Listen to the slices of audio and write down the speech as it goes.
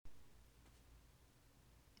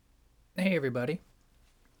Hey everybody,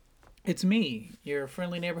 it's me, your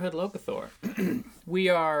friendly neighborhood Locathor. We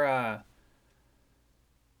are,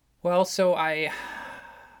 well, so I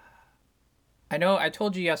know I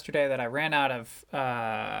told you yesterday that I ran out of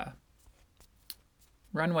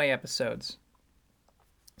runway episodes.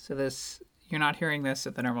 So you're not hearing this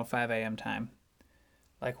at the normal 5 a.m. time.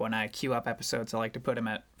 Like when I queue up episodes, I like to put them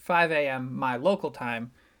at 5 a.m. my local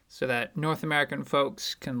time so that North American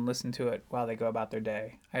folks can listen to it while they go about their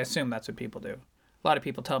day. I assume that's what people do. A lot of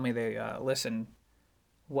people tell me they listen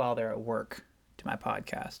while they're at work to my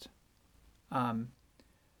podcast,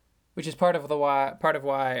 which is part of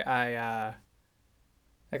why I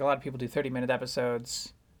like a lot of people do 30-minute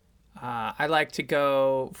episodes. I like to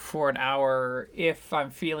go for an hour if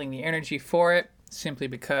I'm feeling the energy for it, simply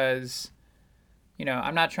because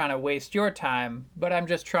I'm not trying to waste your time, but I'm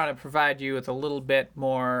just trying to provide you with a little bit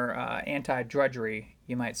more anti-drudgery,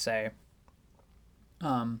 you might say.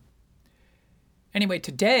 Anyway,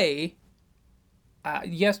 today,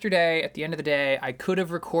 yesterday, at the end of the day, I could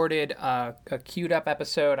have recorded a queued up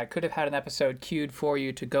episode. I could have had an episode queued for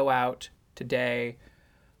you to go out today.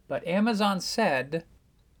 But Amazon said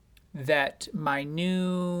that my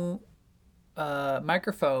new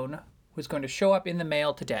microphone was going to show up in the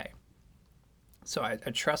mail today. So I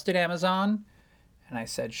trusted Amazon, and I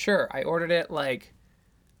said, sure. I ordered it like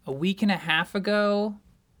a week and a half ago,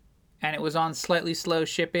 and it was on slightly slow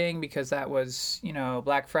shipping because that was,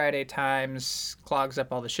 Black Friday times, clogs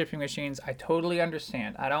up all the shipping machines. I totally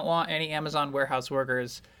understand. I don't want any Amazon warehouse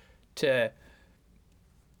workers to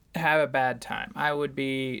have a bad time. I would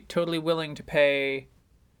be totally willing to pay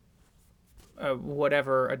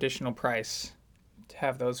whatever additional price to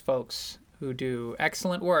have those folks who do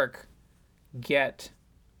excellent work get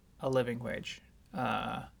a living wage.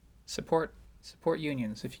 Support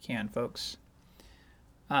unions if you can, folks.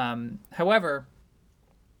 However,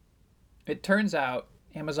 it turns out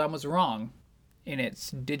Amazon was wrong in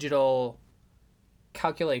its digital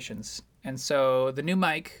calculations. And so the new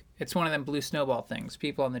mic, it's one of them blue snowball things.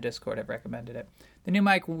 People on the Discord have recommended it. The new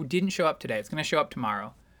mic didn't show up today. It's going to show up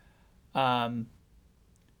tomorrow.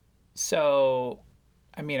 So,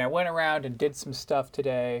 I went around and did some stuff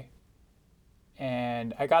today.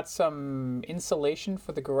 And I got some insulation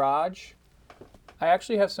for the garage. I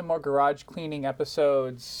actually have some more garage cleaning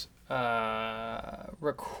episodes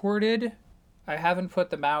recorded. I haven't put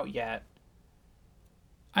them out yet.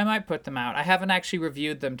 I might put them out. I haven't actually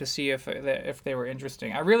reviewed them to see if they were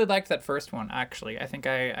interesting. I really liked that first one, actually. I think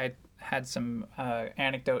I had some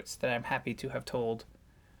anecdotes that I'm happy to have told.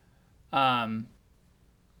 But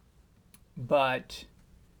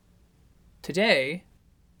today,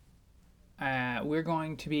 we're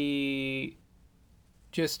going to be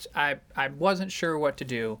I wasn't sure what to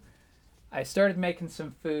do. I started making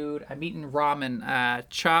some food. I'm eating ramen,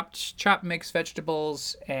 chopped mixed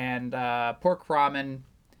vegetables and pork ramen.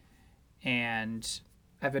 And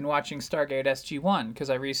I've been watching Stargate SG-1 because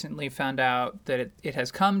I recently found out that it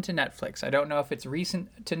has come to Netflix. I don't know if it's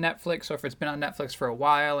recent to Netflix or if it's been on Netflix for a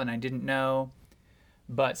while and I didn't know.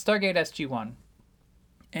 But Stargate SG-1.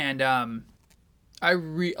 And I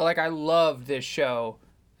loved this show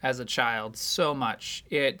as a child so much.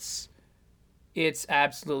 It's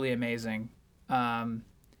absolutely amazing.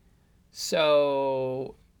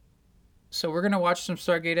 So we're gonna watch some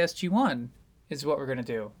Stargate SG-1 is what we're gonna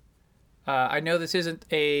do. I know this isn't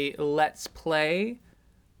a let's play,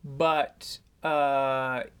 but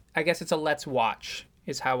I guess it's a let's watch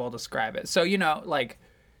is how I'll describe it. So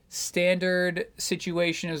standard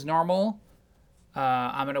situation is normal.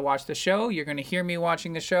 I'm going to watch the show. You're going to hear me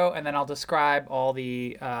watching the show, and then I'll describe all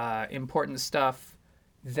the important stuff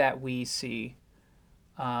that we see.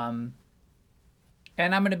 And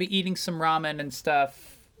I'm going to be eating some ramen and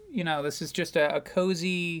stuff. This is just a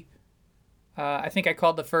cozy... I think I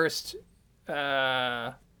called the first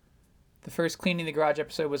Cleaning the Garage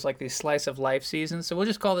episode was like the Slice of Life season. So we'll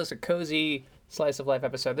just call this a cozy Slice of Life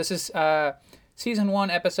episode. This is... Season 1,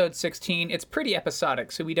 Episode 16. It's pretty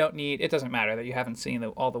episodic, so it doesn't matter that you haven't seen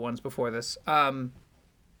all the ones before this.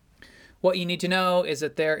 What you need to know is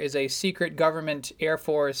that there is a secret government Air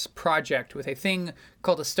Force project with a thing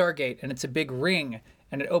called a Stargate, and it's a big ring,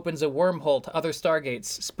 and it opens a wormhole to other Stargates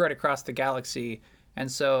spread across the galaxy. And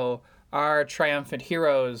so our triumphant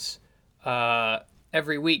heroes,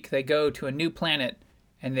 every week, they go to a new planet,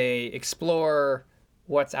 and they explore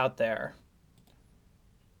what's out there.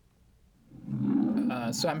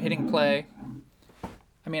 So I'm hitting play.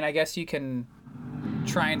 I guess you can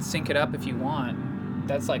try and sync it up if you want.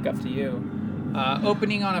 That's up to you.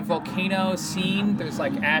 Opening on a volcano scene. There's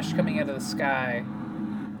ash coming out of the sky.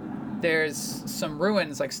 There's some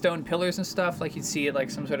ruins, like stone pillars and stuff, like you'd see it like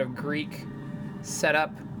some sort of Greek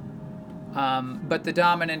setup. But the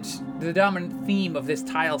dominant theme of this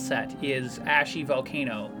tile set is ashy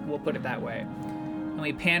volcano. We'll put it that way. And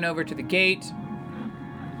we pan over to the gate,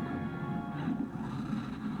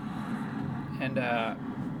 and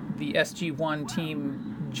the SG-1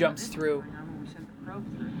 team jumps through.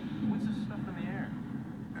 What's this stuff in the air?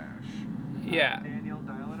 Ash. Yeah. Daniel,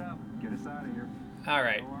 dial it up. Get us out of here. All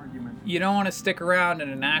right. No argument. You don't want to stick around in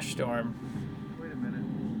an ash storm. Wait a minute.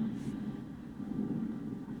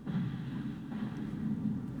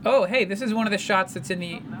 Oh, hey, this is one of the shots that's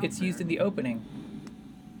it's used in the opening.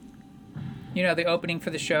 You know, the opening for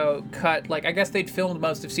the show cut, like, I guess they'd filmed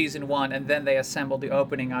most of season 1, and then they assembled the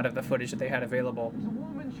opening out of the footage that they had available. There's a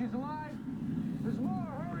woman. She's alive. There's more.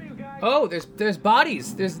 Hurry, you guys. Oh, there's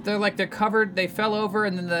bodies. They're covered. They fell over,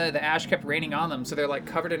 and then the ash kept raining on them, so they're like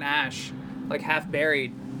covered in ash, like half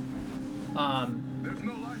buried. There's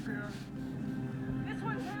no life here. This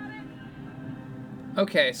one's had it.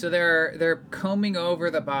 Okay, so they're combing over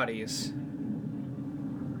the bodies.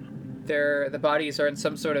 The bodies are in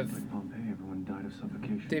some sort of. Like Pompeii, everyone died of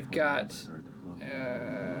suffocation. They've got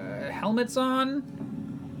helmets on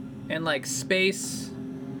and like space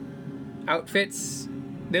outfits.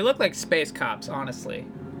 They look like space cops, honestly.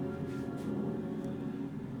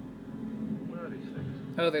 What are these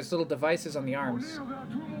things? Oh, there's little devices on the arms. O'Neill got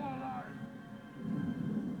 2 more alive.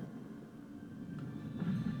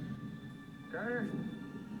 Carter,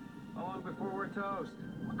 how long before we're toast?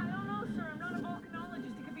 I don't know, sir. I'm not a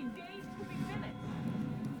volcanologist. It could be days, it could be minutes.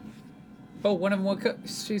 Oh, one of them woke up.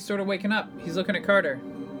 She's sort of waking up. He's looking at Carter.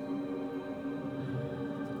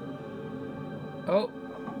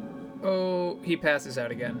 Oh, he passes out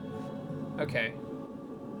again. Okay.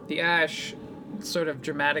 The ash sort of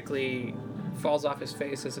dramatically falls off his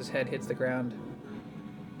face as his head hits the ground.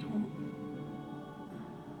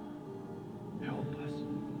 Help us.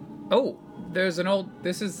 Oh, there's an old.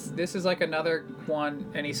 This is like another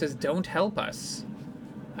one, and he says, "Don't help us."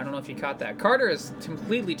 I don't know if you caught that. Carter is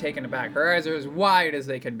completely taken aback. Her eyes are as wide as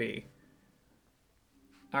they can be.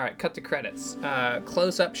 All right, cut to credits.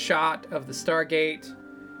 Close-up shot of the Stargate.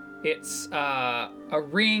 It's a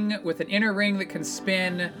ring with an inner ring that can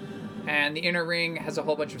spin, and the inner ring has a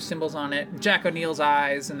whole bunch of symbols on it. Jack O'Neill's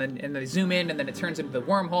eyes, and they zoom in, and then it turns into the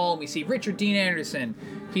wormhole, and we see Richard Dean Anderson.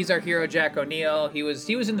 He's our hero, Jack O'Neill. He was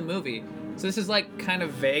in the movie. So this is like kind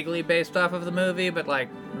of vaguely based off of the movie, but like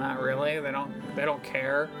not really. They don't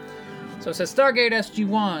care. So it says Stargate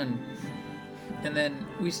SG-1, and then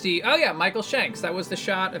we see, oh yeah, Michael Shanks. That was the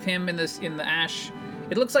shot of him in the ash.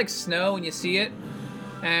 It looks like snow when you see it.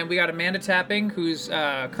 And we got Amanda Tapping, who's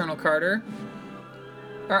Colonel Carter.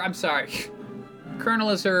 Or I'm sorry,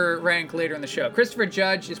 Colonel is her rank later in the show. Christopher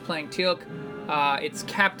Judge is playing Teal'c. It's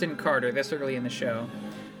Captain Carter this early in the show.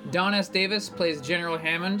 Don S. Davis plays General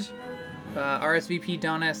Hammond. RSVP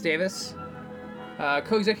Don S. Davis.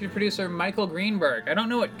 Co-executive producer Michael Greenberg. I don't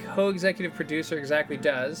know what co-executive producer exactly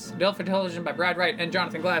does. Developed for television by Brad Wright and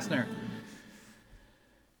Jonathan Glassner.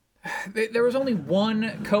 There was only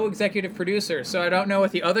one co-executive producer, so I don't know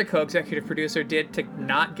what the other co-executive producer did to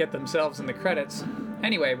not get themselves in the credits.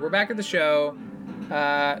 Anyway, we're back at the show.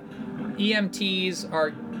 EMTs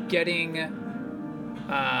are getting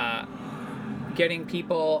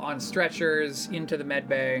people on stretchers into the med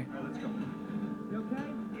bay.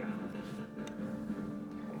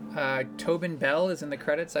 Tobin Bell is in the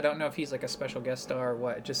credits. I don't know if he's like a special guest star or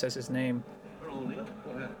what. It just says his name.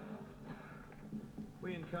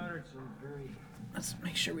 We encountered some very Let's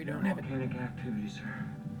make sure we don't have it. volcanic activity, sir.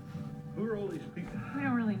 Who are all these people? We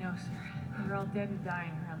don't really know, sir. They were all dead and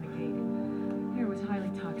dying around the gate. Air was highly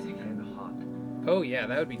toxic. And hot. Oh yeah,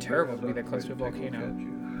 that would be terrible to be that close to a volcano.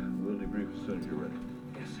 We'll debrief as soon as you're ready.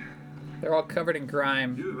 Yes, sir. They're all covered in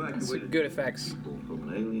grime. You That's evacuated good effects. people from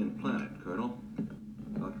an alien planet, Colonel.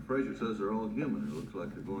 Dr. Fraser says they're all human. It looks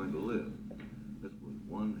like they're going to live. This was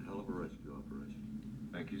one hell of a rescue operation.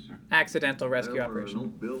 Thank you, sir. Accidental rescue There operation. were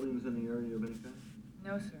no buildings in the area of any kind?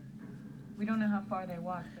 No, sir. We don't know how far they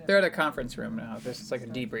walked. They're at a conference room now. This is like a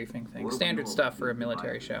debriefing thing. What do we Standard know stuff about for a the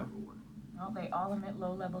military fire? show. Well, they all emit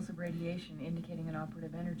low levels of radiation, indicating an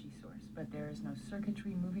operative energy source, but there is no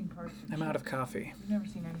circuitry, moving parts. Or I'm out of chips. coffee. We've never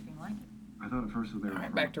seen anything like it. I thought at first that they were All right,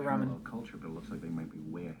 from back to a ramen. parallel culture, but it looks like they might be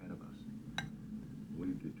way ahead of us.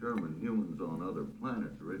 We've determined humans on other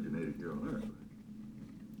planets originated here on Earth.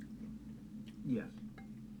 Yes.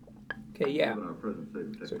 Okay, yeah. Given our present state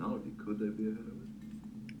of technology, could they be ahead of us?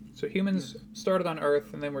 So humans started on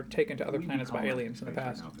Earth and then were taken to other We'd be planets by colonizing aliens in the space right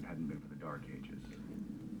past. now if it hadn't been for the Dark Ages.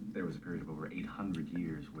 There was a period of over 800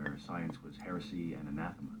 years where science was heresy and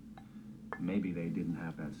anathema. maybe they didn't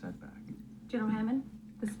have that setback. General Hammond,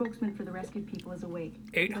 the spokesman for the rescued people is awake.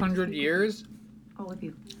 800 years? All of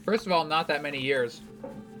you. First of all, not that many years.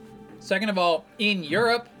 Second of all, in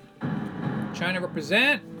Europe, China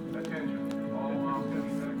represent.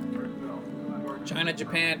 China,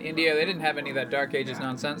 Japan, India, they didn't have any of that Dark Ages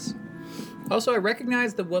nonsense. Also, I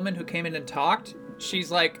recognize the woman who came in and talked.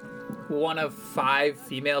 She's like one of 5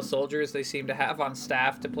 female soldiers they seem to have on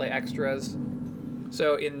staff to play extras.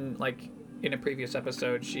 So in a previous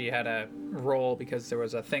episode, she had a role because there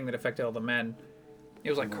was a thing that affected all the men. It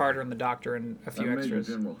was like Carter and the Doctor and a few extras.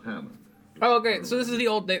 General Hammond. Oh, okay. So this is the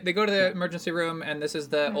old. They go to the emergency room, and this is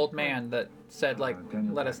the old man that said, like,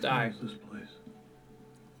 "Let us die." This place.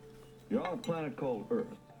 You're on a planet called Earth.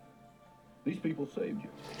 These people saved you.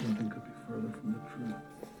 Nothing could be further from the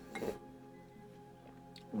truth.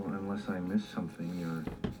 Well, unless I missed something, you're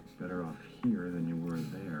better off here than you were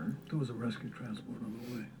there. There was a rescue transport on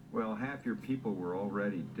the way. Well, half your people were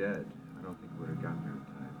already dead. I don't think we would have gotten there in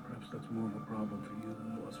time. Perhaps that's more of a problem for you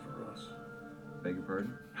than it was for us. Beg your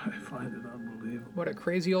pardon? I find it unbelievable What a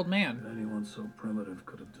crazy old man. that anyone so primitive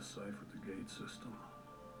could have deciphered the gate system.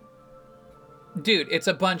 Dude, it's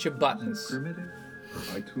a bunch of buttons. Primitive?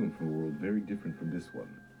 I too am from a world very different from this one.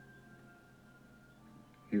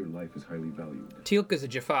 Here, life is highly valued. Teal'c is a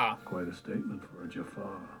Jaffa. Quite a statement for a Jaffa.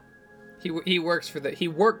 He works for the. He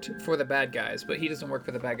worked for the bad guys, but he doesn't work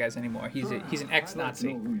for the bad guys anymore. He's an I'd like ex-Nazi.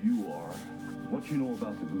 to know who you are. What you know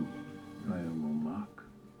about the group. I am Omak.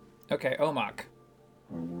 Okay, Omak.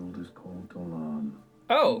 Our world is called Tolan.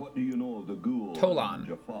 Oh, What do you know of the ghoul? Tolan.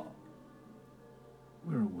 Jaffa.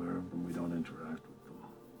 We're aware of them, we don't interact with them.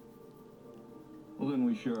 Well, then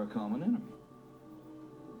we share a common enemy.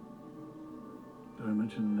 Did I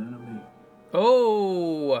mention an enemy?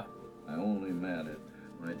 oh. I only meant it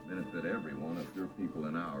might benefit everyone if your people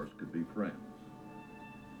and ours could be friends.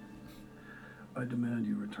 I demand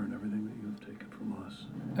you return everything that you have taken from us.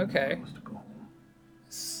 Okay. Allow us to go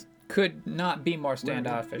home. Could not be more It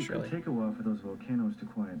standoffish, could really. take a while for those volcanoes to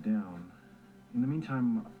quiet down. In the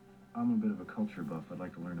meantime, I'm a bit of a culture buff. I'd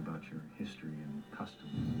like to learn about your history and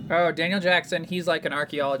customs. Oh, Daniel Jackson. He's like an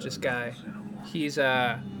archaeologist guy. Say no more.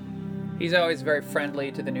 He's always very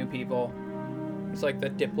friendly to the new people. He's like the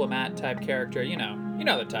diplomat type character, you know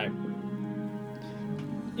the type.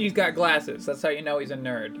 He's got glasses. That's how you know he's a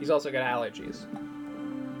nerd. He's also got allergies.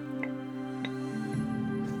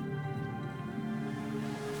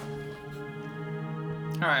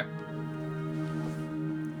 All right.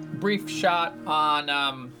 Brief shot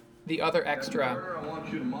on the other extra. Carter, I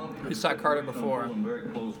want you to monitor You saw Carter before. very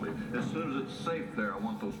closely. As soon as it's safe there, I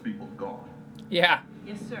want those people gone. Yeah,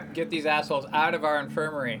 Yes, sir. get these assholes out of our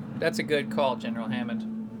infirmary. That's a good call, General Hammond.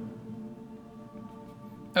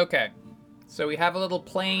 Okay, so we have a little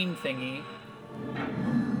plane thingy.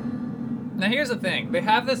 Now here's the thing. They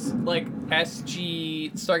have this, like,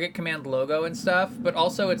 SG Stargate Command logo and stuff, but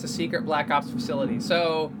also it's a secret Black Ops facility.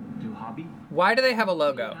 So Do hobby? why do they have a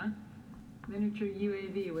logo? Huh? Miniature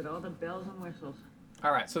UAV with all the bells and whistles.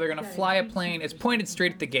 All right, so they're going to fly a plane. It's pointed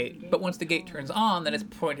straight at the gate, but once the gate turns on, then it's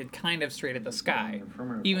pointed kind of straight at the sky,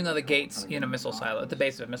 even though the gate's in a missile silo, at the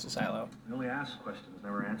base of a missile silo. We only ask questions,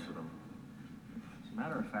 never answer them. As a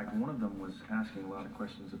matter of fact, one of them was asking a lot of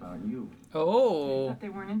questions about you. I Oh, thought they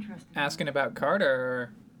weren't interested. asking about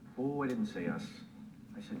Carter. Oh, I didn't say us.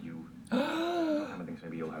 I said you. Hammond thinks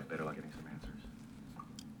maybe you'll have better luck getting some answers.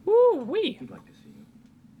 Woo-wee. We'd like to see you.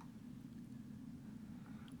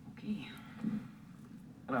 Okay.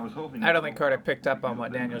 And I was hoping. I don't think Carter picked up on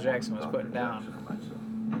what Daniel Jackson was putting down.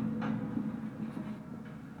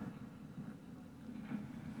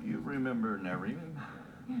 You remember Nareem?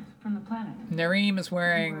 Yes, from the planet. Nareem is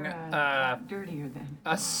wearing We're, uh, dirtier then.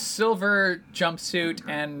 a silver jumpsuit,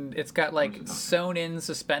 and it's got, like, sewn-in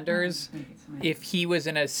suspenders. If he was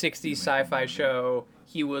in a 60s sci-fi show,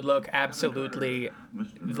 he would look absolutely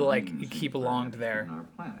like he belonged there. On our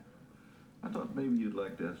planet. I thought maybe you'd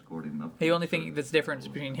like to escort him up. The only thing that's different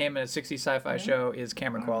between him and a 60s sci-fi show is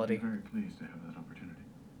camera quality. I'm very pleased to have that opportunity.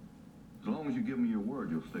 As long as you give me your word,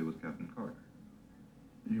 you'll stay with Captain Carter.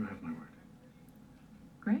 You have my word.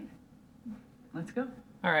 Great. Let's go.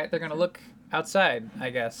 All right, they're gonna look outside, I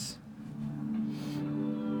guess.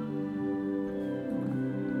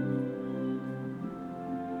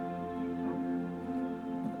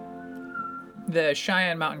 The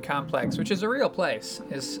Cheyenne Mountain Complex, which is a real place,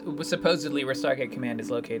 was supposedly where Stargate Command is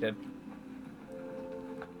located.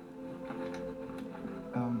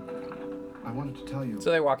 I wanted to tell you So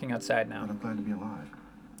they're walking outside that now. I'm glad to be alive.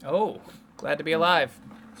 Oh, glad to be alive.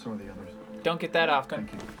 So are the others. Don't get that often.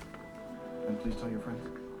 Thank you. And please tell your friends.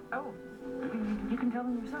 Oh, you can tell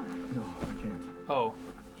them yourself. No, I can't. Oh,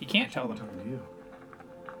 He can't tell I'm them. talking to you.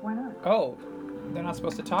 Why not? Oh, they're not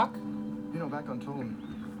supposed to talk? You know, back on Tolan,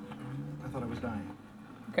 I thought I was dying.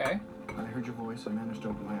 Okay. I heard your voice, I managed to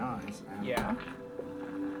open my eyes, and Yeah.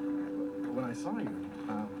 when I saw you,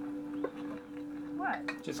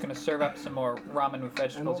 What? Just gonna serve up some more ramen with an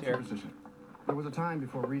vegetables old here. superstition. There was a time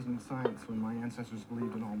before reason and science when my ancestors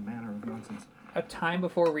believed in all manner of nonsense. A time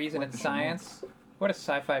before reason and Like the Sherlock. science? What a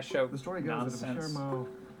sci-fi show. The story goes that if a Nonsense. Shermo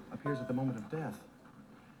appears at the moment of death,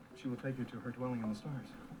 she will take you to her dwelling in the stars.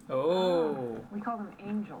 Oh. We call them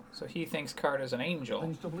angels. So he thinks Carter's an Then angel.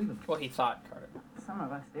 you still believe them. Well, he thought Carter. Some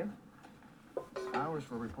of us do. Ours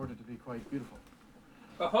were reported to be quite beautiful.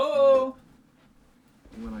 Oh-ho!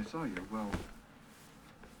 When I saw you, well,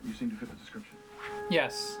 you seemed to fit the description.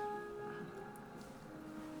 Yes.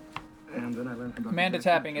 And then I learned from Dr. Amanda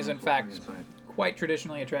Jackson Tapping that is you in were fact fully inside. quite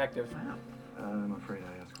traditionally attractive. Wow. I'm afraid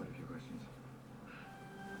I asked quite a few questions.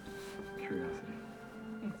 Curiosity.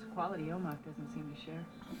 It's quality Omok doesn't seem to share.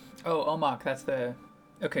 Oh, Omok, that's the...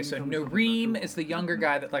 Okay, so Can you tell me something Nareem about is the younger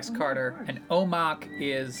guy that likes Carter, and Omok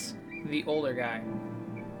is the older guy.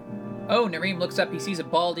 Oh, Nareem looks up, he sees a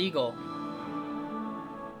bald eagle.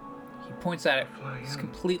 He points at it. He's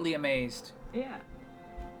completely amazed. Yeah.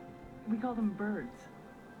 We call them birds.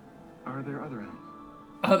 Are there other animals?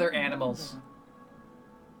 Other animals.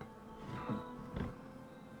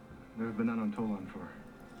 There have been none on Tolan for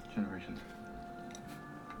generations.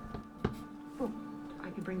 I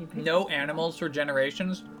could bring you pictures. No animals for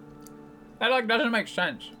generations? That like doesn't make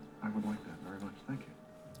sense. I would like that very much. Thank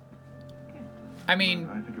you. I mean,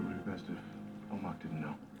 I think it would be best if Omok didn't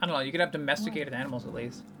know. I don't know, you could have domesticated animals at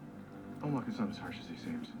least. Omok is not as harsh as he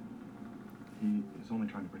seems. He is only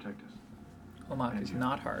trying to protect us. Omok And is you.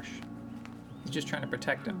 not harsh. He's just trying to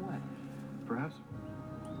protect him. From what? Perhaps.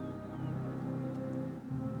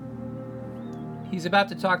 He's about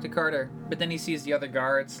to talk to Carter, but then he sees the other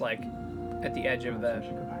guards, like, at the edge of I the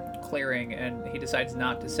should go back. clearing, and he decides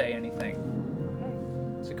not to say anything.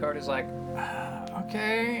 So Carter's like,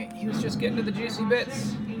 okay, he was just getting to the juicy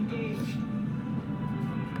bits.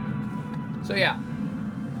 So yeah.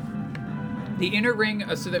 The inner ring,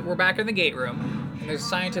 so that we're back in the gate room, and there's a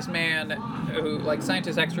scientist man who, like,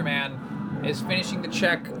 scientist extra man, is finishing the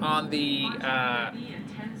check on the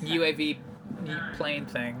UAV plane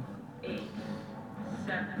thing.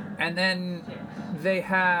 And then they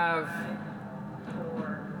have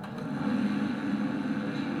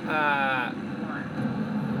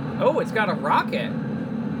oh, it's got a rocket.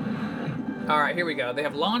 Alright, here we go. They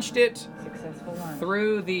have launched it Successful launch.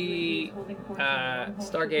 through the Holding course on one hole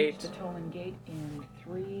to Stargate. reach the Tolan Gate in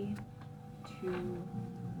 3, 2,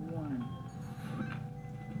 1.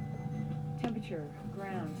 Temperature,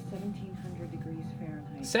 ground, 1700 degrees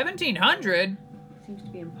Fahrenheit. 1700? Seems to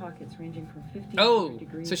be in pockets ranging from 15 Oh,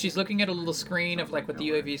 degrees. so she's looking at a little screen of like with the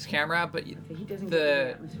UAV's camera, but If the heat doesn't the- get to the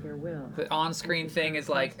atmosphere will. the on-screen thing is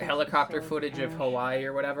like helicopter footage of Hawaii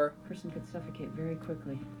or whatever. Person could suffocate very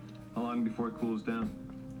quickly. How long before it cools down?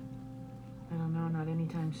 I don't know, not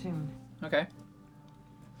anytime soon. Okay.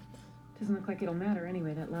 Doesn't look like it'll matter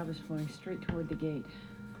anyway. That lava's flowing straight toward the gate.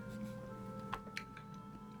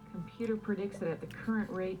 Computer predicts that at the current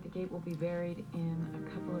rate, the gate will be buried in a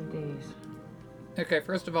couple of days. Okay,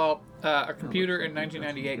 first of all, a computer in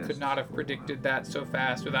 1998 could not have predicted that so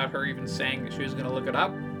fast without her even saying that she was going to look it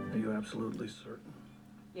up. Are you absolutely certain?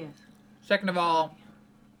 Yes. Second of all,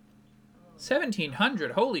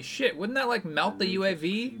 1700, holy shit, wouldn't that like melt the We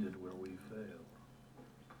UAV? succeeded where we failed.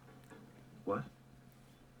 What?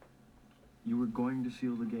 You were going to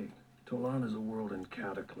seal the gate? Tolan is a world in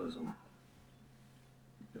cataclysm.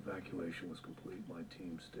 Evacuation was complete. My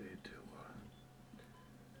team stayed to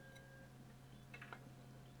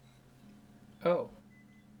Oh.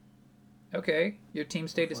 Okay, your team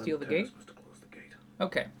stayed to find steal the task gate? was to close the gate.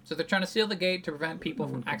 Okay, so they're trying to seal the gate to prevent people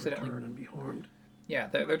No from one could accidentally... return and be harmed. Yeah,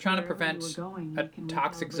 they're trying to Wherever you prevent were going, a you can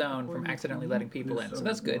toxic recalibrate the zone from coordinates accidentally on letting it. people in, This so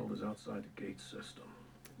that's good. world is outside the gate system.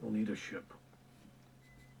 You'll need a ship.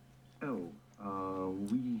 Oh,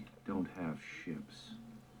 we don't have ships.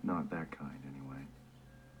 Not that kind, anyway.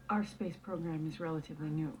 Our space program is relatively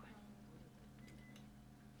new.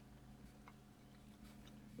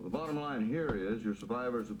 Well, the bottom line here is your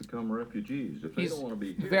survivors have become refugees. If they He's don't want to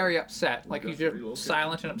be here, very upset, we like he's got to just relocate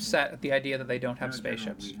silent them. and upset at the idea that they don't have You know, General,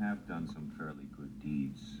 spaceships. we have done some fairly good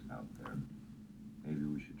deeds out there. Maybe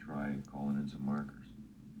we should try calling in some markers.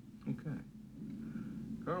 Okay.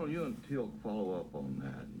 Colonel, you and Teal follow up on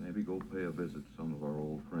that. Maybe go pay a visit to some of our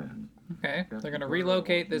old friends. Okay, Captain they're going to Carter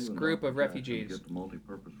relocate wants this you and group Dr. of Jackson refugees. to Get the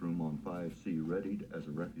multi-purpose room on 5C readied as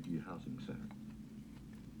a refugee housing center.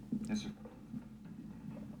 Yes, sir.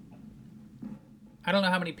 I don't know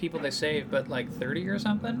how many people they saved, but like 30 or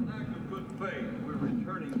something? An act of good faith. We're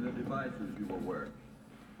returning the devices you were wearing.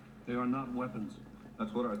 They are not weapons.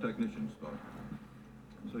 That's what our technicians thought.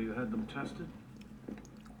 So you had them tested?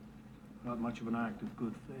 Not much of an act of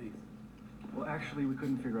good faith. Well, actually, we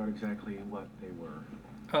couldn't figure out exactly what they were.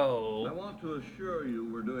 Oh. I want to assure you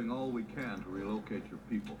we're doing all we can to relocate your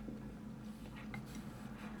people.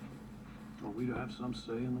 Are we to have some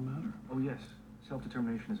say in the matter? Oh, yes.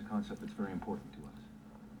 Self-determination is a concept that's very important to us.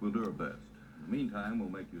 We'll do our best. In the meantime, we'll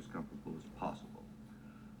make you as comfortable as possible.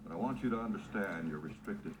 But I want you to understand you're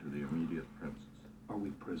restricted to the immediate premises. Are we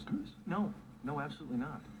prisoners? No, absolutely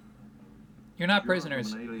not. You're not If you're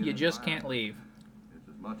prisoners. from an alien You just can't environment, leave. It's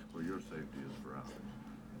as much for your safety as for ours.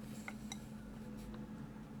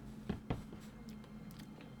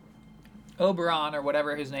 Oberon, or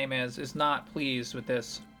whatever his name is not pleased with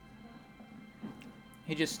this.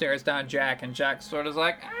 He just stares down Jack, and Jack sort of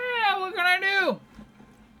like, what can I do?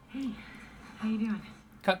 Hey, how you doing?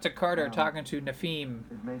 Cut to Carter talking to Nafim.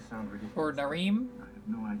 It may sound ridiculous. Or Nareem? I have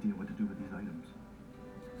no idea what to do with these items.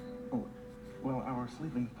 Oh, well, our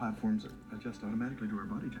sleeping platforms adjust automatically to our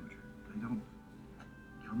body temperature. They don't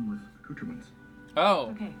come with accoutrements. Oh.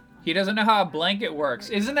 Okay. He doesn't know how a blanket works.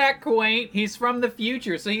 Isn't that quaint? He's from the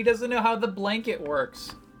future, so he doesn't know how the blanket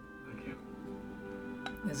works. Thank you.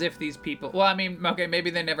 As if these people... Well, I mean, okay,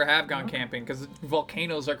 maybe they never have gone camping, because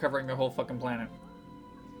volcanoes are covering their whole fucking planet.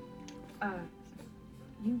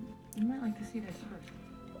 You might like to see this first.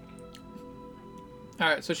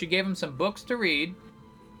 Alright, so she gave him some books to read.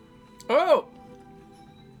 Oh!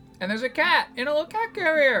 And there's a cat in a little cat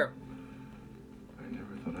carrier. I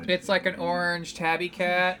never thought I'd... It's like an orange tabby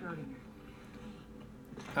cat.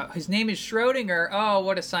 His name is Schrodinger. Oh,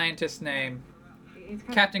 what a scientist name.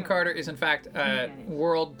 Captain Carter is, in fact, a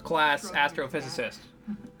world-class astrophysicist.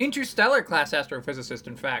 Interstellar-class astrophysicist,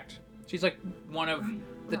 in fact. She's like one of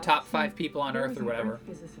the top 5 people on Earth or whatever.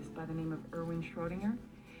 There was a physicist by the name of Erwin Schrodinger.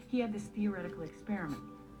 He had this theoretical experiment.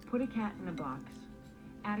 Put a cat in a box,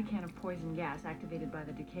 add a can of poison gas activated by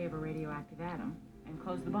the decay of a radioactive atom, and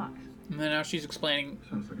close the box. And then now she's explaining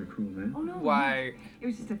Sounds like a cruel man. Oh, no. why... It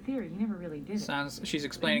was just a theory. He never really did it. She's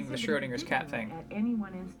explaining the He said that if Schrodinger's you cat did thing. that, At any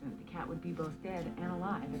one instant, the cat would be both dead and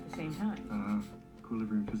alive at the same time.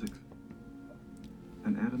 Equilibrium physics.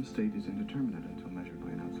 An atom state is indeterminate until measured by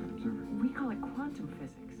an outside observer. We call it quantum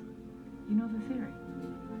physics. You know the theory?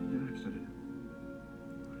 Yeah, I've studied it.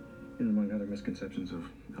 And among other misconceptions of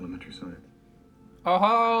elementary science.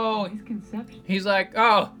 Oh, Misconception. he's like,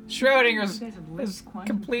 oh, Schrodinger's is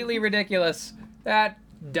completely ridiculous. That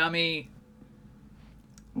dummy.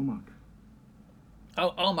 Omok.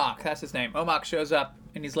 Oh, Omok, that's his name. Omok shows up,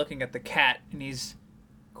 and he's looking at the cat, and he's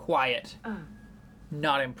quiet,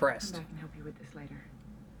 not Come impressed. back and help you with this later.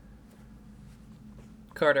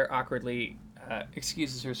 Carter awkwardly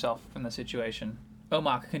excuses herself from the situation.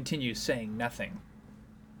 Omok continues saying nothing.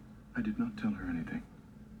 I did not tell her anything.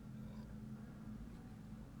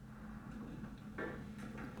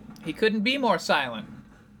 He couldn't be more silent.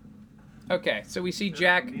 Okay, so we see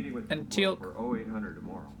Jack and Teal. For 0800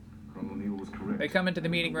 tomorrow. Colonel Neal was correct. They come into the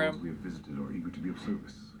meeting Those room. we have visited are eager to be of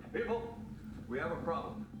service. People, we have a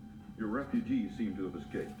problem. Your refugees seem to have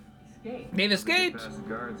escaped. Escape. They've escaped. Past the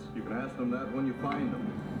guards. You can ask them that when you find them.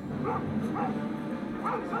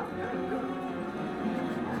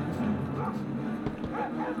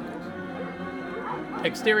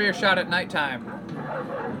 Exterior shot at nighttime.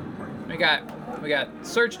 We got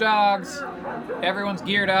search dogs. Everyone's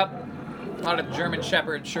geared up. A lot of German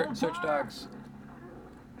Shepherd search dogs.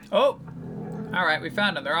 Oh, all right, we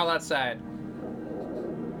found them. They're all outside.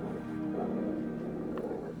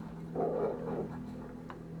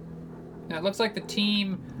 Now it looks like the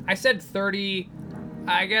team. I said 30.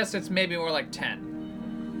 I guess it's maybe more like 10.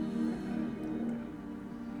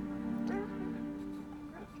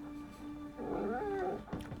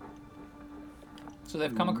 So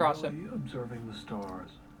they've come across him. Really observing the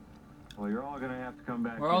stars. Well, you're all gonna have to come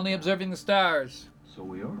back. We're only observing the stars. So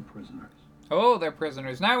we are prisoners. Oh, they're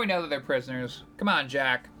prisoners. Now we know that they're prisoners. Come on,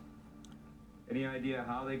 Jack. Any idea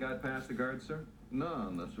how they got past the guards, sir?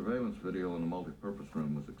 None. The surveillance video in the multipurpose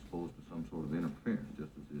room was exposed to some sort of interference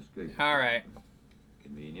just as they escaped. All right.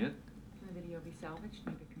 Convenient. Can the video be salvaged?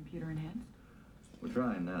 Maybe computer enhanced? We're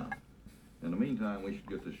trying now. In the meantime, we should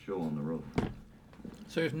get this show on the road.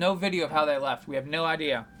 So there's no video of how they left. We have no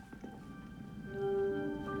idea.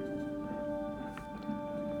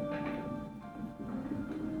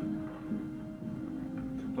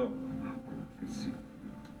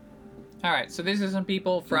 All right, so these are some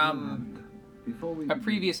people from Before we a begin,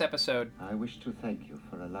 previous episode. I wish to thank you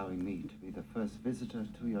for allowing me to be the first visitor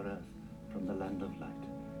to your Earth from the land of light.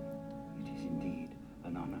 It is indeed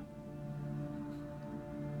an honor.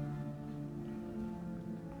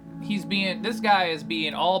 This guy is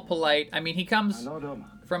being all polite. I mean, he comes My Lord Omar,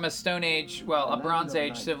 from a Stone Age, well, a the Bronze land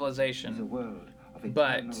Age of light is a civilization, world of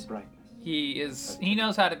but eternal brightness. he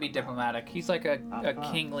knows how to be diplomatic. He's like a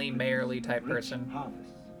kingly, mayorly type Rich person.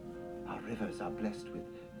 harvests. Our rivers are blessed with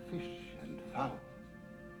fish and fowl.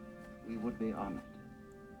 We would be honored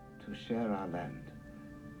to share our land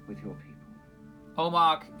with your people.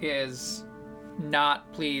 Omak is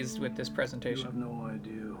not pleased with this You presentation. have no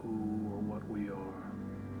idea who or what we are.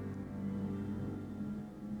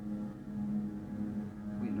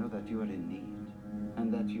 We know that you are in need,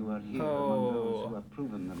 and that you are here among those who have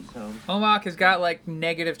proven themselves. Omak has got like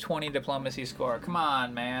 -20 diplomacy score. Come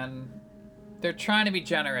on, man. They're trying to be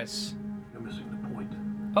generous. You're missing the point.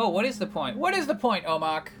 Oh, what is the point? What is the point,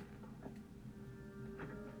 Omak?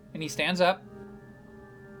 And he stands up.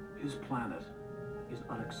 His planet is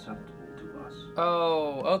unacceptable to us.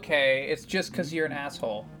 Oh, okay. It's just because you're an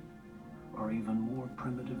asshole. Are even more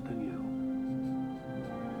primitive than you.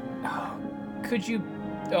 Could you...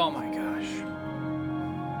 Oh my gosh.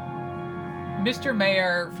 Mr.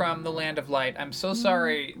 Mayor from the Land of Light, I'm so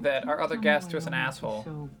sorry that our other guest was an asshole.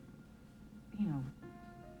 So, you know,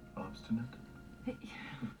 Obstinate.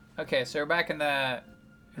 Okay, so we're back in the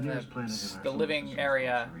nearest planet in our the solar living system,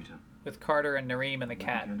 area Sarita. with Carter and Nareem and the When we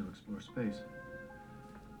cat. began to explore space,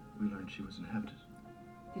 we learned she was inhabited.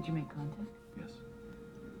 did you make contact? Yes.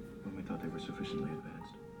 When we thought they were sufficiently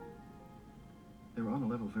advanced. They were on a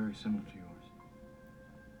level very similar to yours.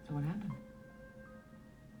 So what happened?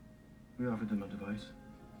 We offered them a device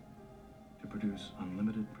to produce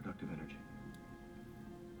unlimited productive energy.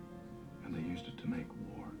 And they used it to make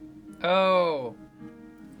war. Oh.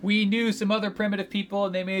 We knew some other primitive people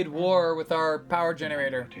and they made war with our power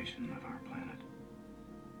generator. Rotation of our planet.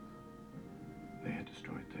 They had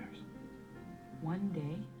destroyed theirs. One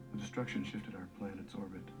day? The destruction shifted our planet's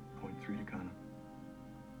orbit 0.3 decana.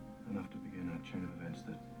 Enough to begin a chain of events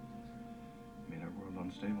that made our world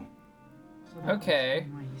unstable. So that Okay. must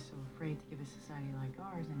be why he's so afraid to give a society like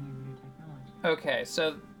ours any of your technology. Okay,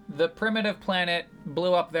 so the primitive planet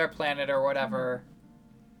blew up their planet or whatever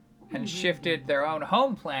and shifted their own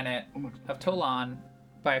home planet of Tolan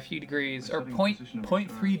by a few degrees, or point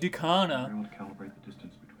 0.3 decana. We're able to calibrate the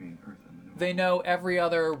distance between Earth and the New They know every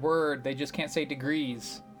other word, they just can't say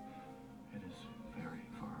degrees. It is very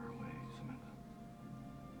far away, Samantha.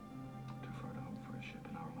 Too far to hope for a ship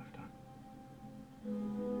in our lifetime.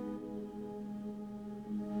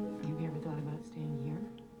 Have you ever thought about staying here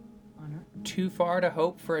on Earth? Too far to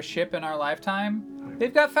hope for a ship in our lifetime?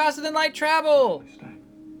 They've got faster than light travel! Stay.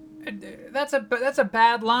 That's a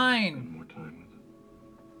bad line. More time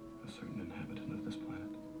with a certain inhabitant of this planet.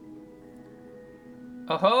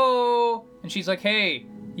 Oh-ho! And she's like, hey,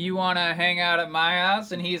 you wanna hang out at my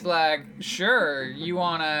house? And he's like, sure, you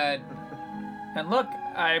wanna... And look,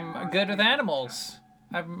 I'm good with animals.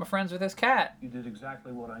 I'm friends with this cat. You did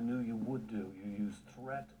exactly what I knew you would do. You used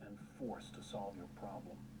threat and force to solve your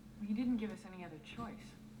problem. You didn't give us any other choice.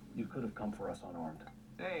 You could have come for us unarmed.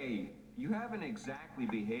 Hey, you haven't exactly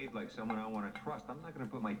behaved like someone I want to trust. I'm not going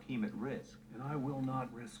to put my team at risk. And I will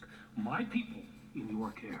not risk my people in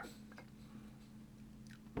your care.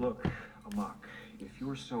 Look, Amok, if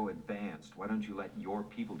you're so advanced, why don't you let your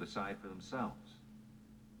people decide for themselves?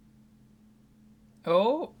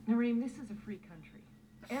 Oh, Nareem, this is a free country.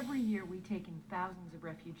 Every year we take in thousands of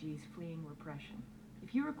refugees fleeing repression.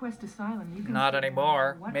 If you request asylum, you can... not stay no anymore.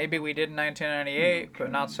 matter what. Maybe we did in 1998,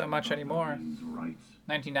 but not so much anymore. Rights.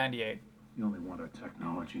 1998. You only want our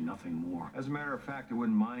technology, nothing more. As a matter of fact, I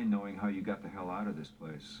wouldn't mind knowing how you got the hell out of this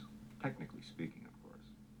place. Technically speaking, of course.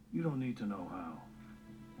 You don't need to know how.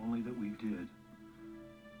 Only that we did.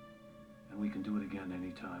 And we can do it again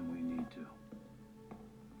anytime we need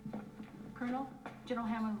to. Colonel, General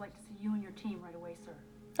Hammond would like to see you and your team right away, sir.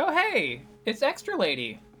 Oh, hey, it's Extra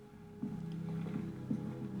Lady.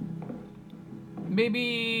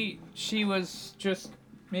 Maybe she was just...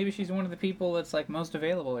 Maybe she's one of the people that's, like, most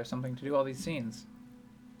available or something to do all these scenes.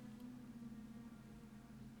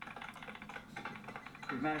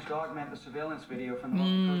 We've managed to augment the surveillance video from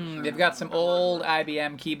the They've got some old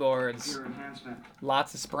IBM keyboards. computer enhancement.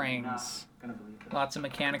 Lots of springs. Gonna believe this. Lots of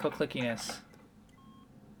mechanical clickiness.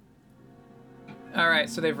 Alright,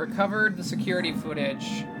 so they've recovered the security footage,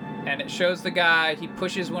 and it shows the guy, he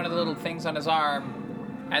pushes one of the little things on his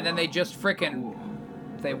arm, and then they just frickin'...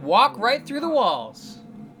 They walk right through the walls.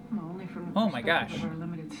 Well, only from the Oh my perspective gosh. of our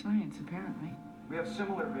limited science, apparently. We have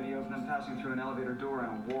similar video of them passing through an elevator door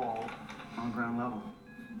and a wall on ground level.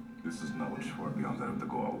 This is knowledge far beyond that of the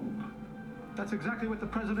Goa'uld. That's exactly what the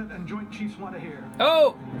President and Joint Chiefs want to hear.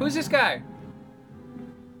 Oh, who's this guy?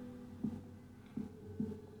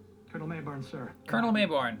 Mayborn, sir. Colonel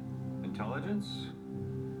Mayborn. Intelligence?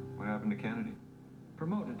 What happened to Kennedy?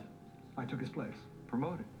 Promoted. I took his place.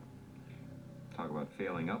 Promoted. Talk about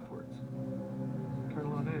failing upwards.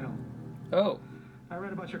 Colonel O'Neill. Oh. I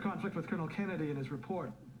read about your conflict with Colonel Kennedy in his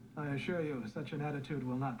report. I assure you, such an attitude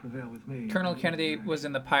will not prevail with me. Colonel Kennedy was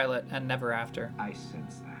in the pilot and never after. I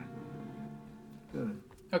sense that. Good.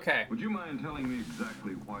 Okay. Would you mind telling me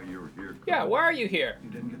exactly why you're here? Yeah, why are you here? You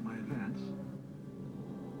didn't get my advance.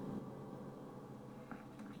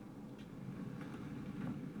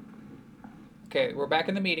 Okay, we're back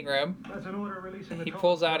in the meeting room. That's an order releasing the He total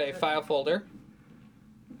pulls out a project. file folder.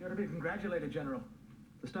 You're to be congratulated, General.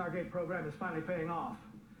 The Stargate program is finally paying off.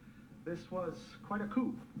 This was quite a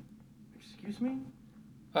coup. Excuse me?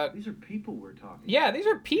 These are people we're talking Yeah, these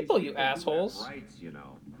are people, These you do have assholes. rights, you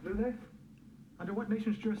know. Do they? Under what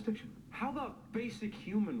nation's jurisdiction? How about basic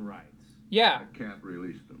human rights? Yeah. I can't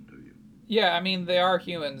release them to you. Yeah, I mean, they are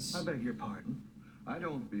humans. I beg your pardon. I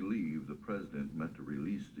don't believe the president meant to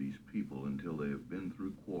release these people until they have been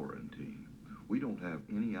through quarantine. We don't have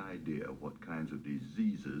any idea what kinds of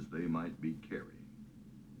diseases they might be carrying.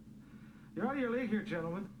 You're out of your league here,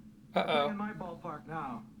 gentlemen. Uh-oh. You're in my ballpark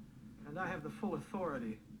now, and I have the full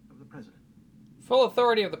authority of the president. Full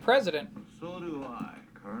authority of the president. So do I,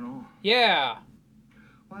 Colonel. Yeah.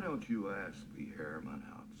 Why don't you ask the airman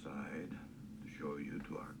outside to show you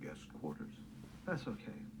to our guest quarters? That's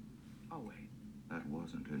okay. I'll wait. That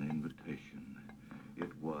wasn't an invitation. It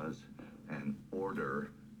was an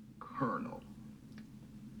order, Colonel.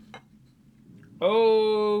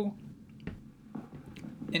 Oh.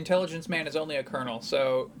 Intelligence man is only a colonel,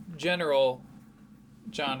 so General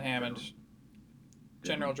John Hammond,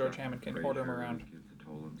 General George Hammond can order him around. Give the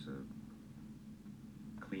Tolans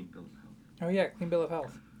a clean bill of health. Oh yeah, clean bill of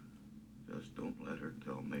health. Just don't let her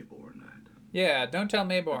tell Mayborn that. Yeah, don't tell At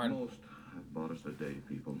Mayborn. most, I've bought us a day,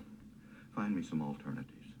 people. Find me some alternatives.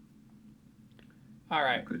 All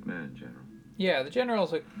right. Good man, General. Yeah, the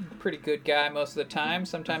general's a pretty good guy most of the time.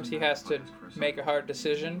 Sometimes he has to make a hard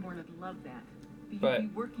decision. Mayborn would love that. But-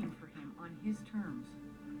 You'd be working for him on his terms.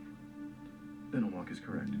 Benelmark is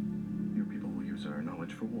correct. Your people will use our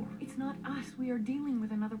knowledge for war. It's not us. We are dealing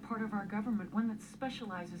with another part of our government, one that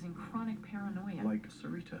specializes in chronic paranoia. Like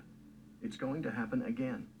Sarita. It's going to happen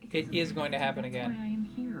again. It is going to happen That's again. why I am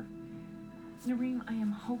here. Nareem, I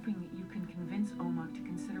am hoping that you can convince Omok to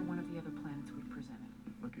consider one of the other planets we presented.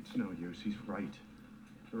 Look, it's no use. He's right.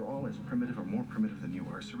 They're all as primitive or more primitive than you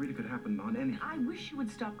are. Sarita could happen on any... I wish you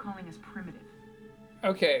would stop calling us primitive.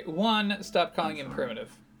 Okay, one, stop calling him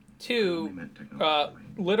primitive. Two,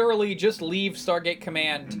 literally just leave Stargate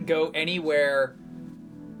Command, go anywhere.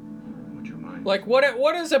 Would you mind? Like, what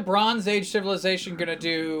is a Bronze Age civilization gonna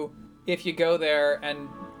do if you go there and,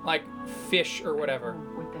 like, fish or whatever?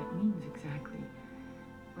 What that means exactly.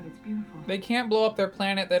 But it's beautiful. They can't blow up their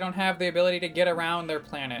planet. They don't have the ability to get around their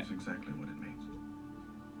planet. That's exactly what it means.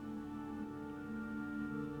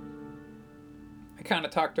 I kind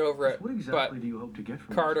of talked over it, What but exactly do you hope to get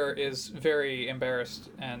from Carter is very embarrassed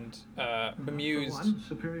and this? bemused. For one,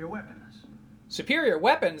 superior weapons. Superior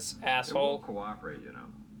weapons, They will asshole. cooperate, you know.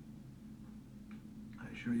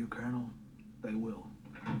 I assure you, Colonel, they will.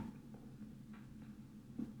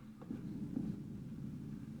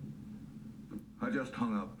 I just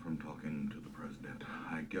hung up from talking to the president.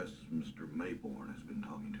 I guess Mr. Mayborn has been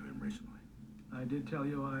talking to him recently. I did tell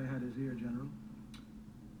you I had his ear, General.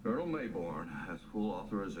 Colonel Mayborn has full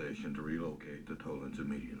authorization to relocate the Tolans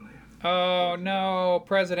immediately. Oh no,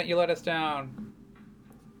 President, you let us down.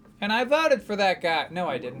 And I voted for that guy. No,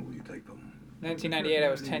 I didn't. Will you take them? 1998, I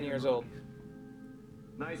was 10 years old.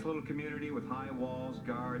 Nice little community with high walls,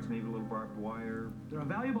 guards, maybe a little barbed wire. They're a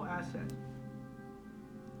valuable asset.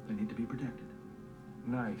 They need to be protected.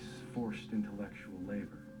 Nice, forced intellectual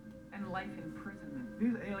labor. And life imprisonment.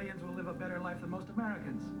 These aliens will live a better life than most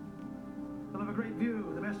Americans. They'll have a great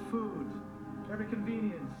view, the best food, every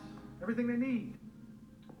convenience, everything they need.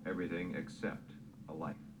 Everything except a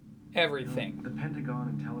life. Everything. The Pentagon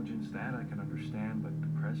intelligence, that I can understand, but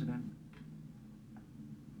the president?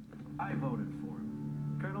 I voted for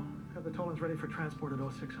him. Colonel, have the Tolans ready for transport at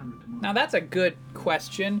 0600 tomorrow. Now that's a good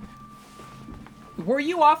question. Were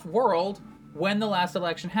you off-world when the last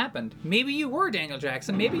election happened? Maybe you were Daniel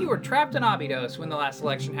Jackson. Maybe you were trapped in Abydos when the last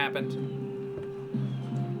election happened.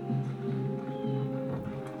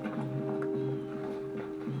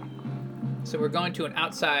 So we're going to an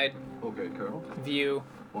outside Okay, Colonel. view.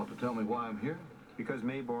 Want to tell me why I'm here? Because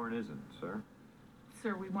Mayborn isn't, sir.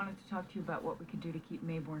 Sir, we wanted to talk to you about what we could do to keep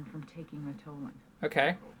Mayborn from taking the Tolan.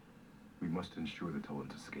 Okay. We must ensure the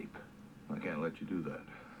Tolans escape. I can't let you do that.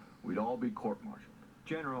 We'd all be court-martialed.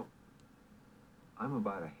 General, I'm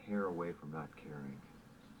about a hair away from not caring.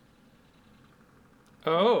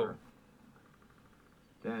 Oh.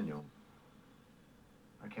 Daniel.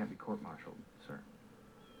 I can't be court-martialed, sir.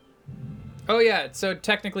 Oh, yeah. So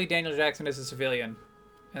technically Daniel Jackson is a civilian,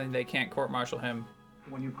 and they can't court-martial him.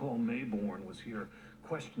 When you call Mayborn was here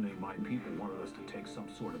questioning my people, wanted us to take some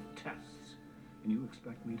sort of tests, and you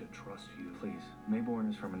expect me to trust you? Please, Mayborn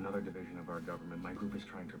is from another division of our government. My group is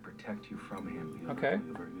trying to protect you from him. You're Okay.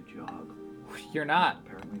 doing a very good job. You're not.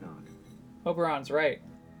 Apparently not. Oberon's right.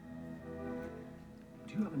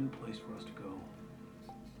 Do you have a new place for us to go?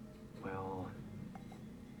 Well,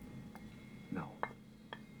 no.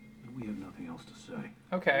 We have nothing else to say.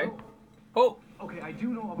 Okay. Oh. Okay, I do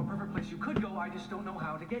know of a perfect place you could go. I just don't know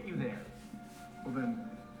how to get you there. Well then,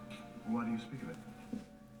 why do you speak of it?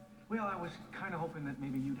 Well, I was kind of hoping that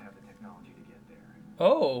maybe you'd have the technology to get there.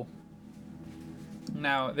 Oh.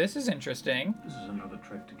 Now, this is interesting. This is another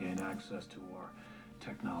trick to gain access to our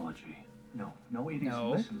technology. No, it isn't.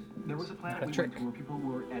 No. Listen, there was a planet Not a we trick. went to where people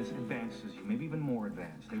were as advanced as you, maybe even more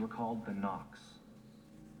advanced. They were called the Nox.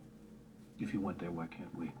 If you went there, why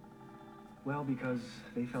can't we? Well, because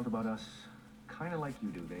they felt about us kind of like you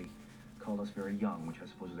do. They called us very young, which I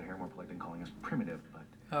suppose is a hair more polite than calling us primitive, but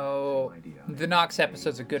Oh. same idea. The Nox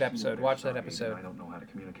episode's a good See episode. their Watch that side, episode. and I don't know how to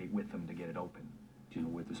communicate with them to get it open. Do you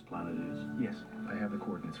know where this planet is? Yes, I have the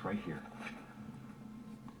coordinates right here.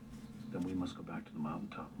 Then we must go back to the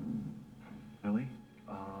mountaintop. Really?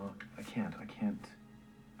 I can't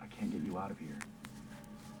get you out of here.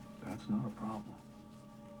 That's not a problem.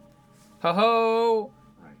 Ho ho!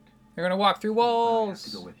 Right. You're gonna walk through But I have walls.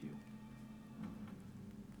 to go with you.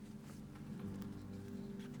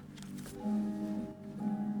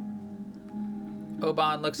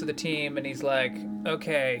 Oban looks at the team and he's like,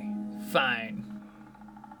 okay, fine.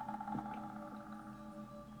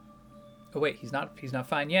 Oh wait, he's not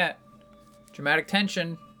fine yet. Dramatic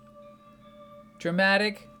tension.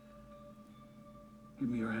 Dramatic. Give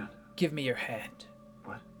me your hand. Give me your hand.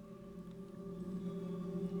 What?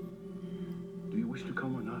 Do you wish to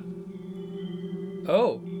come or not?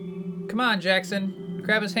 Oh. Come on, Jackson.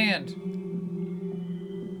 Grab his hand.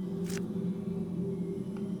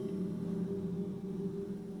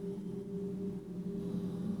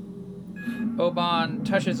 Oban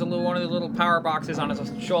touches one of the little power boxes on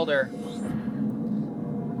his shoulder.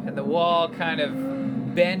 And the wall kind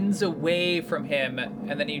of bends away from him,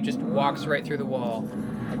 and then he just walks right through the wall.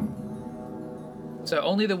 So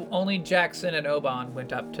only Jackson and Oban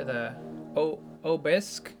went up to the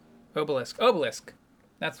obelisk.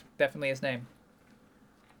 That's definitely his name.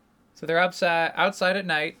 So they're outside at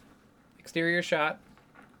night. Exterior shot.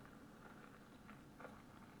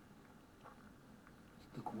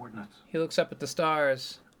 The coordinates. He looks up at the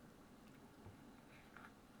stars.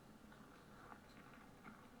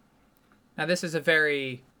 Now this is a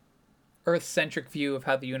very Earth-centric view of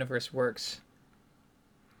how the universe works.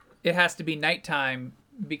 It has to be nighttime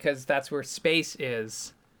because that's where space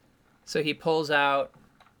is. So he pulls a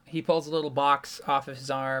little box off of his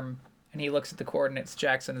arm and he looks at the coordinates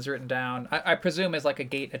Jackson has written down. I presume as like a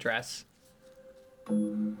gate address.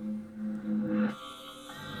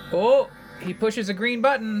 Oh, he pushes a green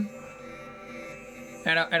button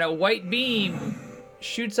and a white beam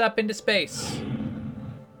shoots up into space.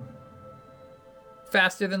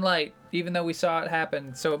 Faster than light, even though we saw it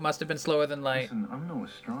happen, so it must have been slower than light. Listen, I'm no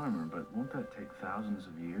astronomer, but won't that take thousands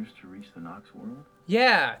of years to reach the Nox world?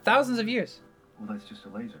 Yeah, thousands of years. Well, that's just a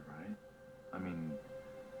laser, right? I mean,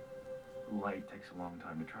 light takes a long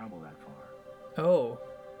time to travel that far. Oh.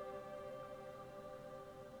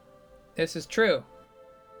 This is true.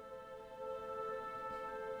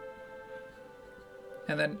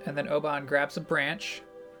 And then Oban grabs a branch.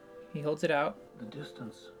 He holds it out. The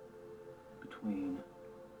distance between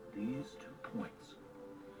these 2 points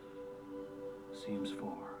seems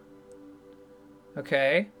far.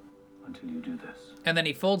 Okay. Until you do this. And then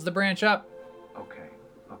he folds the branch up.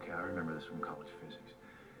 Okay, I remember this from college physics.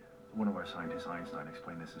 One of our scientists, Einstein,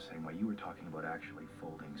 explained this the same way. You were talking about actually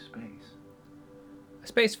folding space. A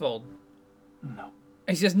space fold. No.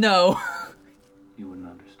 He says no. You wouldn't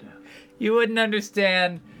understand. You wouldn't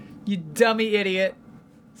understand. You dummy idiot.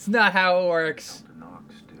 It's not how it works. The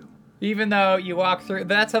Nox do. Even though you walk through...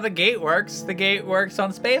 That's how the gate works. The gate works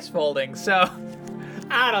on space folding, so...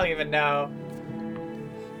 I don't even know.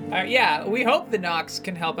 Yeah, we hope the Nox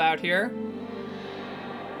can help out here.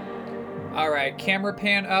 Alright, camera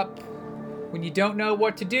pan up. When you don't know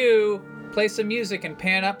what to do, play some music and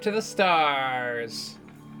pan up to the stars.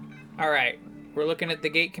 Alright, we're looking at the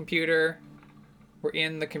gate computer. We're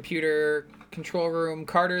in the computer control room.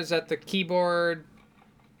 Carter's at the keyboard.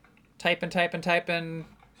 Typing.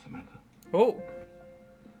 Samantha. Oh,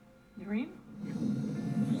 Nareem?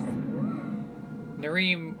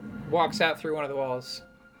 Nareem walks out through one of the walls.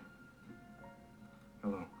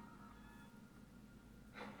 Hello.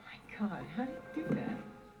 Oh my God, how do you do that?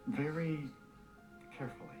 Very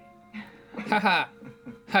carefully. Haha.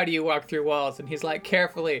 How do you walk through walls? And he's like,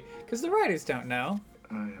 carefully, because the writers don't know.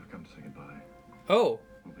 I have come to say goodbye. Oh.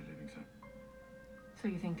 We'll be leaving soon. So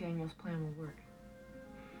you think Daniel's plan will work?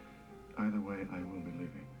 Either way, I will be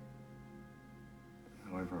leaving.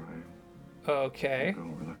 However, I Okay. will go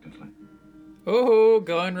reluctantly. Oh,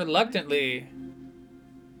 going reluctantly.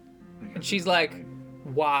 And she's like,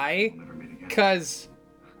 why? Because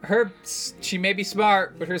she may be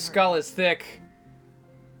smart, but her skull is thick.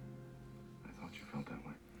 I thought you felt that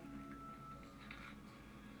way.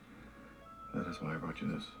 That is why I brought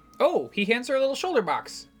you this. Oh, he hands her a little shoulder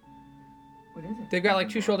box. What is it? They've got like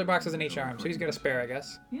 2 shoulder boxes in each arm, so he's got a spare, I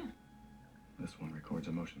guess. Yeah. This one records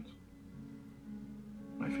emotions.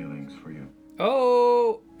 My feelings for you.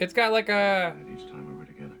 Oh, it's got like a... Each time we were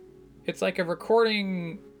together. It's like a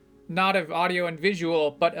recording, not of audio and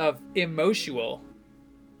visual, but of emotional.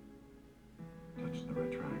 Touch the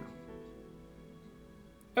red triangle.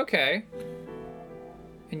 Okay.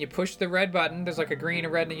 And you push the red button. There's like a green, a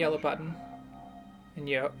red, and a yellow button. And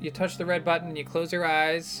you touch the red button and you close your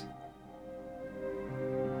eyes.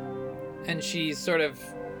 And she's sort of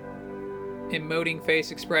emoting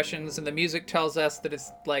face expressions, and the music tells us that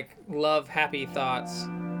it's like love, happy thoughts.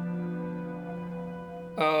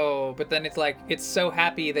 Oh, but then it's like it's so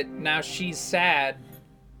happy that now she's sad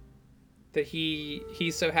that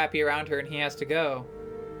he's so happy around her and he has to go.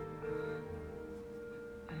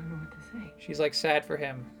 I don't know what to say. She's like sad for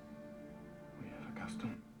him. We have a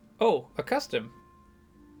custom. Oh, a custom.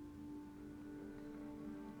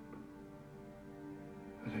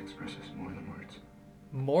 It expresses more than words.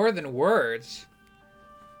 More than words?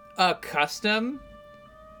 A custom?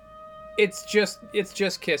 It's just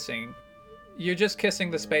kissing. You're just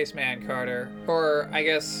kissing the spaceman, Carter. Or I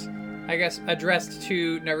guess addressed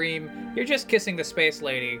to Nareem, you're just kissing the space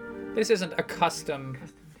lady. This isn't a custom.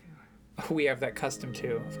 Oh, we have that custom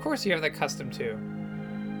too. Of course you have that custom too.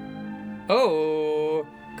 Oh,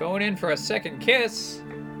 going in for a second kiss.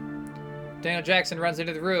 Daniel Jackson runs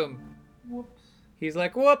into the room. Whoops. He's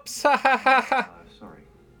like, whoops, ha ha ha ha. Sorry.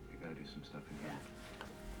 We gotta do some stuff in here.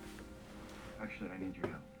 Actually, I need your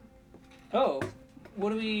help. Oh, what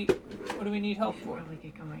do we need help for? Probably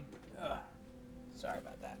get going. Sorry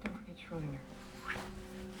about that. Don't forget Schrodinger.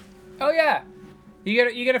 Oh yeah, you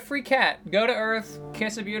get a free cat. Go to Earth,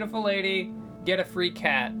 kiss a beautiful lady, get a free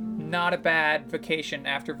cat. Not a bad vacation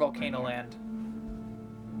after Volcano Land.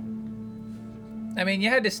 I mean, you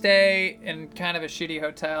had to stay in kind of a shitty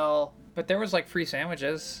hotel, but there was like free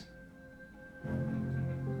sandwiches.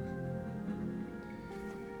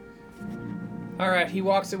 All right, he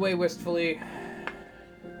walks away wistfully.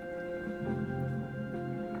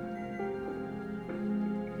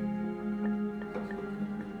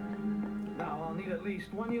 Now, I'll need at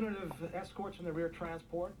least 1 unit of escorts in the rear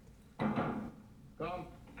transport. Come.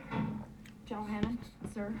 General Hammond,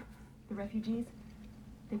 sir, the refugees,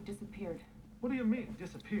 they've disappeared. What do you mean,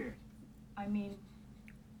 disappeared? I mean,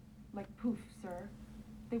 like poof, sir.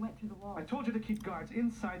 They went through the wall. I told you to keep guards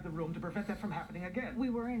inside the room to prevent that from happening again. We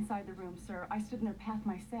were inside the room, sir. I stood in their path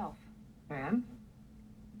myself. And?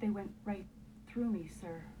 They went right through me,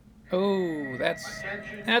 sir. Oh, that's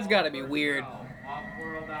got to be weird.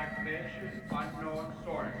 Off-world activation, unknown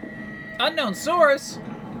source. Unknown source?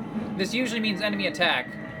 This usually means enemy attack.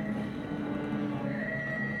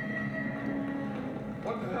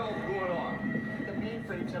 What the hell's going on? The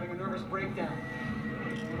mainframe's having a nervous breakdown.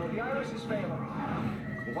 You know, the iris is failing.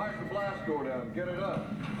 Well, why's the blast door down? Get it up.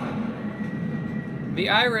 The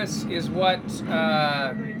iris is what,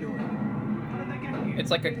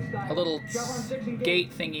 it's like a little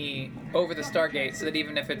gate thingy over the Stargate, so that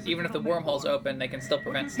even if the wormhole's open, they can still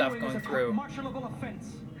prevent stuff going through. Martialable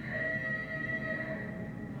offense.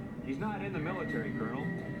 He's not in the military, Colonel.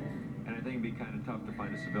 And I think it'd be kind of tough to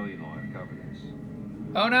find a civilian law to cover this.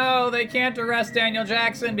 Oh no, they can't arrest Daniel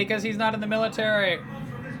Jackson because he's not in the military.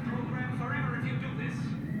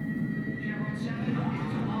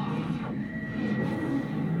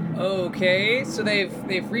 Okay, so they've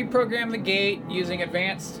reprogrammed the gate using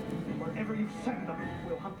advanced Wherever you send them,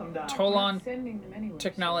 we'll hunt them down. Tolon Sending them anywhere.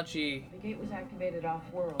 technology. The gate was activated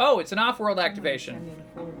off-world. Oh, it's an off-world activation. Sending it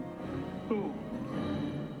forward.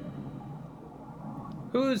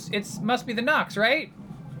 Who? Must be the Nox, right?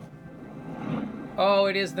 Oh,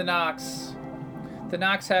 it is the Nox. The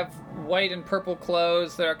Nox have white and purple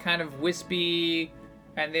clothes that are kind of wispy,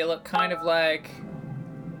 and they look kind of like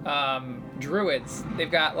druids.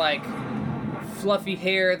 They've got like fluffy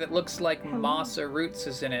hair that looks like moss or roots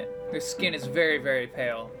is in it. Their skin is very, very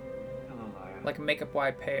pale. Hello, Lion. Like makeup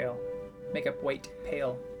white pale. Makeup white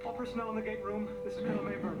pale. All personnel in the gate room, this is Colonel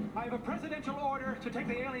Mayburn. I have a presidential order to take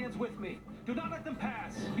the aliens with me. Do not let them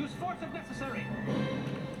pass. Use force if necessary.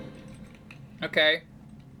 Okay.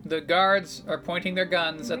 The guards are pointing their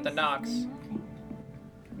guns at the Nox.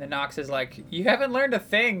 The Nox is like, you haven't learned a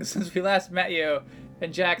thing since we last met you.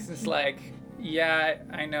 And Jackson's like, yeah,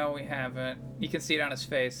 I know we haven't. You can see it on his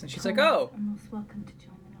face. And she's like, oh. Are most welcome to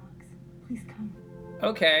join the Nox. Please come.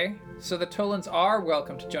 Okay, so the Tolans are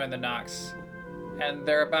welcome to join the Nox. And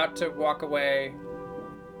they're about to walk away.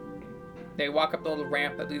 They walk up the little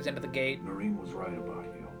ramp that leads into the gate. Noreen was right about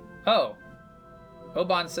you. Oh.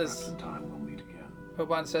 Oban says... Perhaps in time we'll meet again.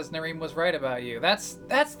 Oban says Nareem was right about you. That's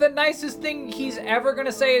the nicest thing he's ever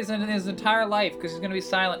gonna say in his entire life, because he's gonna be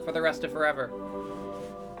silent for the rest of forever.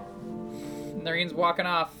 Nareem's walking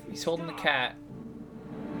off. He's holding the cat.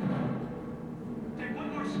 Take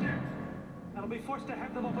one more step. I'll be forced to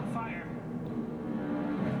have them open fire.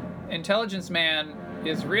 Intelligence Man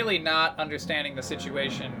is really not understanding the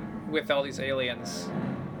situation with all these aliens.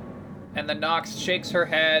 And the Nox shakes her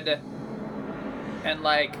head and,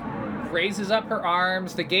 like, raises up her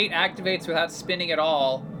arms. The gate activates without spinning at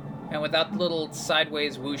all, and without the little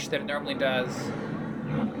sideways whoosh that it normally does.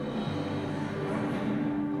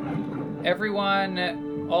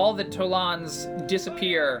 Everyone, all the Tolans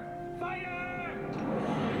disappear.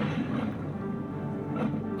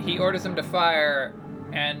 He orders them to fire,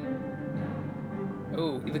 and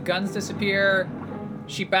ooh, the guns disappear.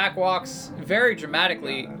 She backwalks very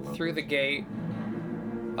dramatically through the gate.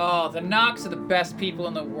 Oh, the Nox are the best people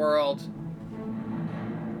in the world.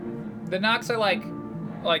 The Nox are like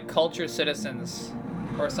culture citizens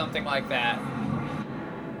or something like that.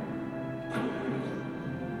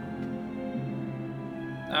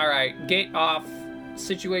 All right, gate off.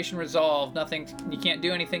 Situation resolved. Nothing. You can't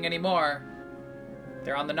do anything anymore.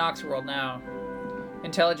 They're on the Nox world now.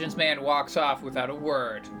 Intelligence Man walks off without a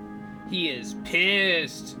word. He is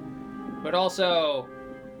pissed. But also,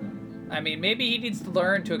 I mean, maybe he needs to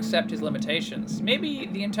learn to accept his limitations. Maybe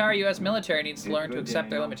the entire U.S. military needs to learn to accept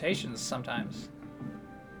their limitations sometimes.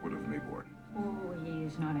 What of Mayborn? Oh, he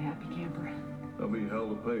is not a happy camper. That'll be hell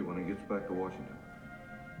to pay when he gets back to Washington.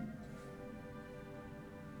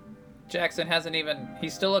 Jackson hasn't even...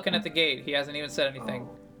 He's still looking at the gate. He hasn't even said anything.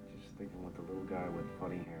 Oh, just thinking what the little guy with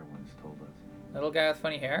funny hair once told us. Little guy with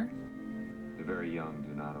funny hair? The very young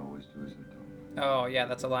do not always do as they're told. Oh, yeah,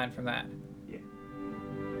 that's a line from that. Yeah.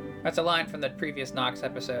 That's a line from the previous Nox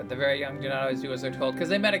episode. The very young do not always do as they're told. Because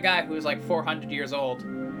they met a guy who was like 400 years old.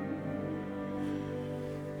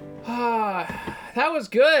 That was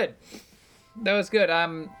good. That was good.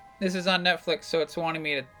 This is on Netflix, so it's wanting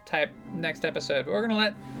me to type next episode. But we're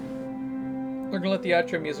gonna let the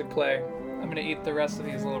outro music play. I'm gonna eat the rest of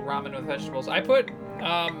these little ramen with vegetables. I put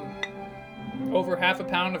over half a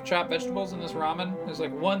pound of chopped vegetables in this ramen. There's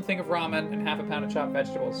like one thing of ramen and half a pound of chopped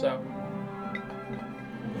vegetables. So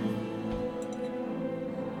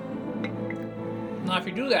now, if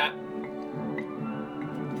you do that,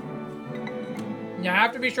 you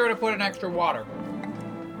have to be sure to put in extra water.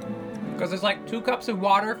 Because there's like 2 cups of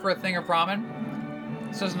water for a thing of ramen.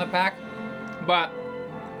 It says in the pack. But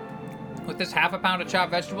with this half a pound of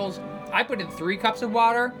chopped vegetables, I put in 3 cups of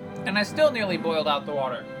water, and I still nearly boiled out the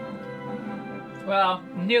water. Well,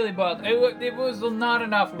 nearly boiled. It was not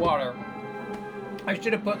enough water. I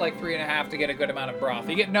should have put like 3.5 to get a good amount of broth.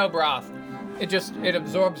 You get no broth. It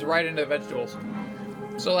absorbs right into the vegetables.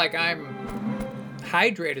 So like I'm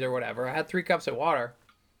hydrated or whatever. I had 3 cups of water.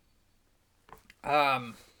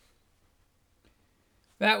 That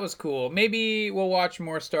was cool. Maybe we'll watch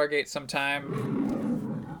more Stargate sometime.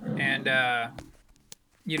 And,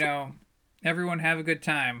 you know, everyone have a good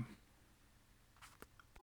time.